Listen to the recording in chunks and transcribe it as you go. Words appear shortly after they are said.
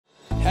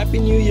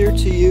Happy New Year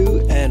to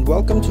you and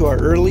welcome to our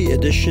early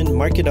edition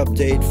market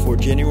update for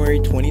January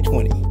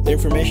 2020. The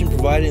information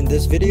provided in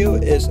this video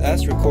is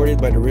as recorded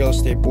by the Real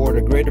Estate Board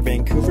of Greater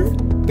Vancouver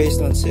based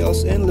on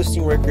sales and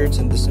listing records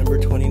in December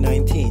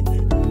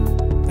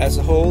 2019. As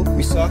a whole,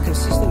 we saw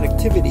consistent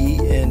activity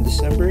in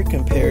December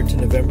compared to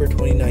November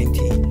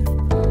 2019.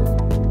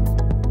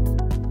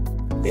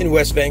 In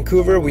West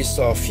Vancouver, we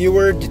saw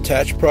fewer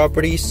detached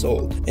properties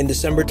sold. In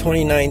December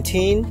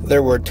 2019,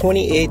 there were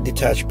 28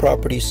 detached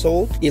properties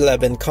sold,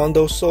 11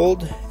 condos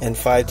sold, and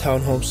 5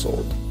 townhomes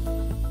sold.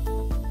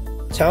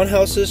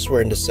 Townhouses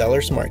were in the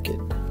seller's market.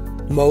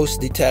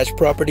 Most detached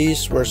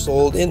properties were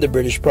sold in the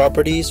British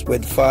properties,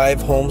 with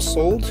 5 homes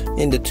sold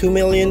in the $2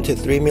 million to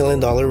 $3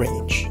 million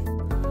range.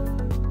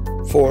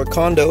 For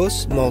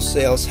condos, most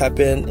sales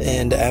happened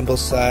in the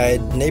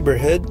Ambleside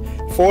neighborhood,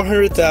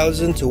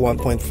 $400,000 to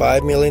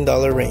 $1.5 million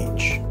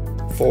range.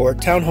 For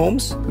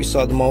townhomes, we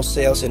saw the most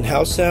sales in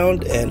Howe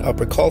Sound and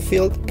Upper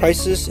Caulfield,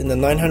 prices in the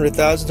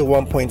 $900,000 to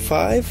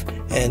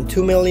 $1.5 and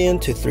 $2 million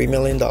to $3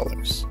 million.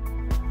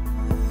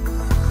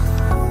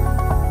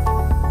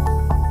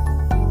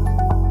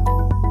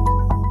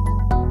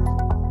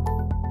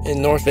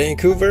 In North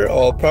Vancouver,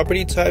 all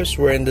property types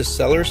were in the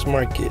seller's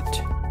market.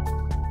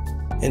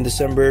 In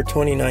December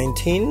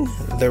 2019,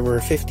 there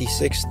were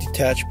 56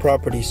 detached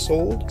properties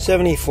sold,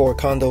 74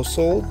 condos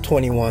sold,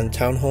 21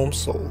 townhomes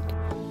sold.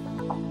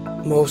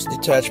 Most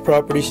detached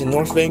properties in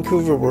North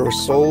Vancouver were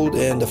sold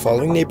in the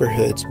following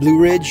neighborhoods: Blue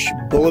Ridge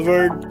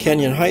Boulevard,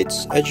 Canyon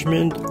Heights,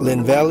 Edgemont,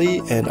 Lynn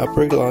Valley, and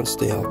Upper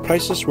Lonsdale.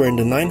 Prices were in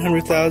the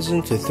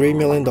 $900,000 to $3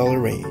 million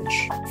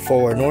range.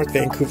 For North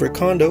Vancouver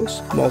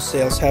condos, most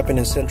sales happened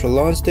in Central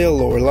Lonsdale,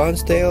 Lower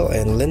Lonsdale,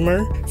 and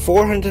Linmar,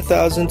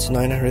 $400,000 to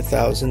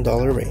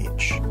 $900,000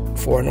 range.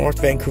 For North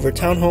Vancouver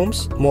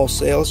townhomes, most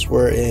sales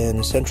were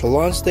in Central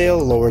Lonsdale,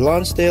 Lower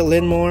Lonsdale,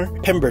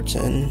 Linmore,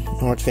 Pemberton,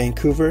 North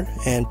Vancouver,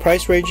 and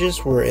price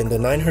ranges were in the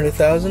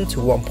 $900,000 to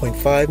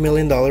 $1.5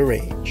 million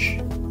range.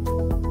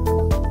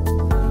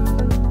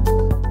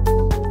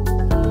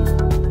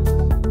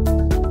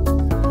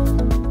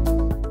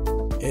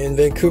 In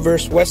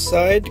Vancouver's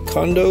Westside,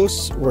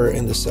 condos were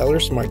in the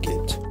seller's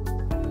market.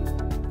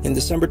 In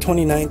December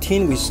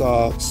 2019, we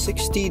saw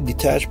 60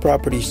 detached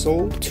properties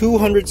sold,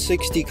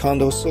 260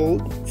 condos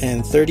sold,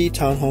 and 30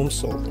 townhomes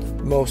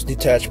sold. Most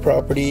detached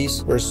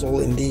properties were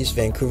sold in these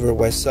Vancouver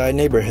Westside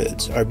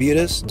neighborhoods: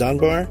 Arbutus,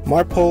 Dunbar,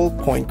 Marpole,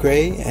 Point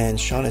Grey, and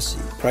Shaughnessy.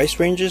 Price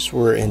ranges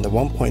were in the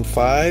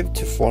 $1.5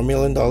 to $4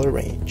 million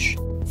range.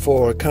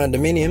 For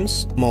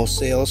condominiums, most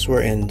sales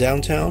were in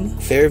downtown,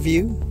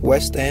 Fairview,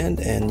 West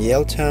End, and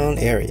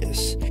Yaletown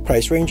areas.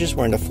 Price ranges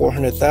were in the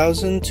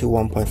 $400,000 to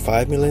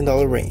 $1.5 million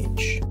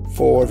range.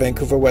 For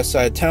Vancouver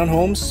Westside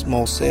townhomes,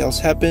 most sales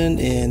happened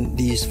in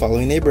these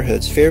following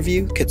neighborhoods: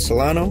 Fairview,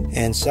 Kitsilano,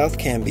 and South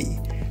Cambie.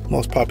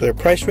 Most popular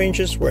price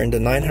ranges were in the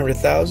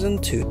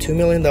 $900,000 to $2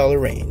 million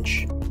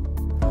range.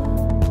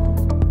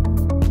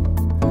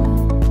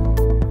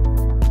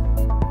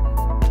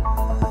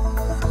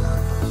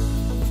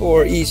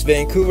 For East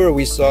Vancouver,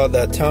 we saw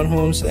that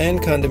townhomes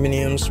and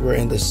condominiums were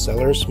in the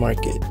seller's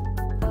market.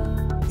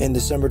 In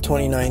December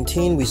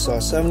 2019, we saw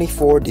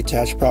 74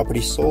 detached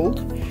properties sold,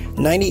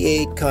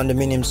 98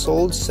 condominiums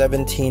sold,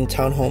 17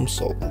 townhomes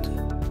sold.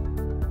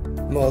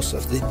 Most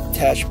of the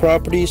detached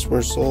properties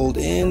were sold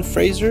in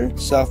Fraser,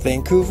 South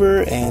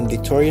Vancouver, and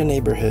Victoria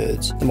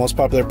neighborhoods. The most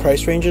popular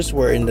price ranges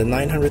were in the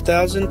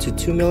 $900,000 to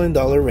 $2 million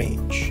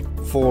range.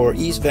 For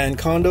East Van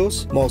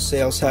condos, most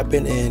sales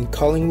happen in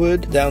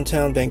Collingwood,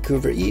 downtown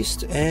Vancouver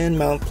East, and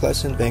Mount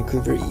Pleasant,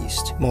 Vancouver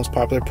East. Most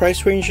popular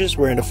price ranges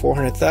were in the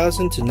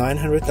 $400,000 to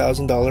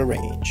 $900,000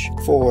 range.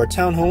 For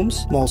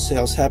townhomes, most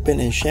sales happen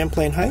in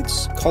Champlain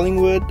Heights,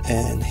 Collingwood,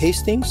 and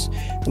Hastings.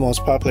 The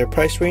most popular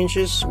price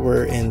ranges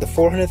were in the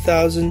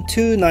 $400,000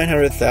 to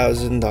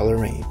 $900,000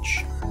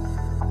 range.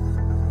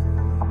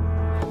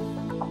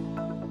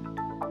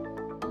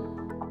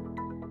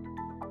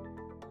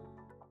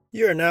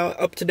 You are now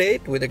up to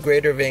date with the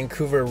Greater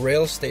Vancouver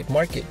real estate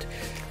market.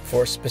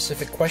 For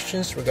specific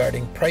questions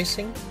regarding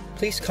pricing,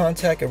 please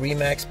contact a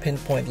RE/MAX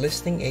Pinpoint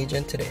listing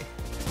agent today.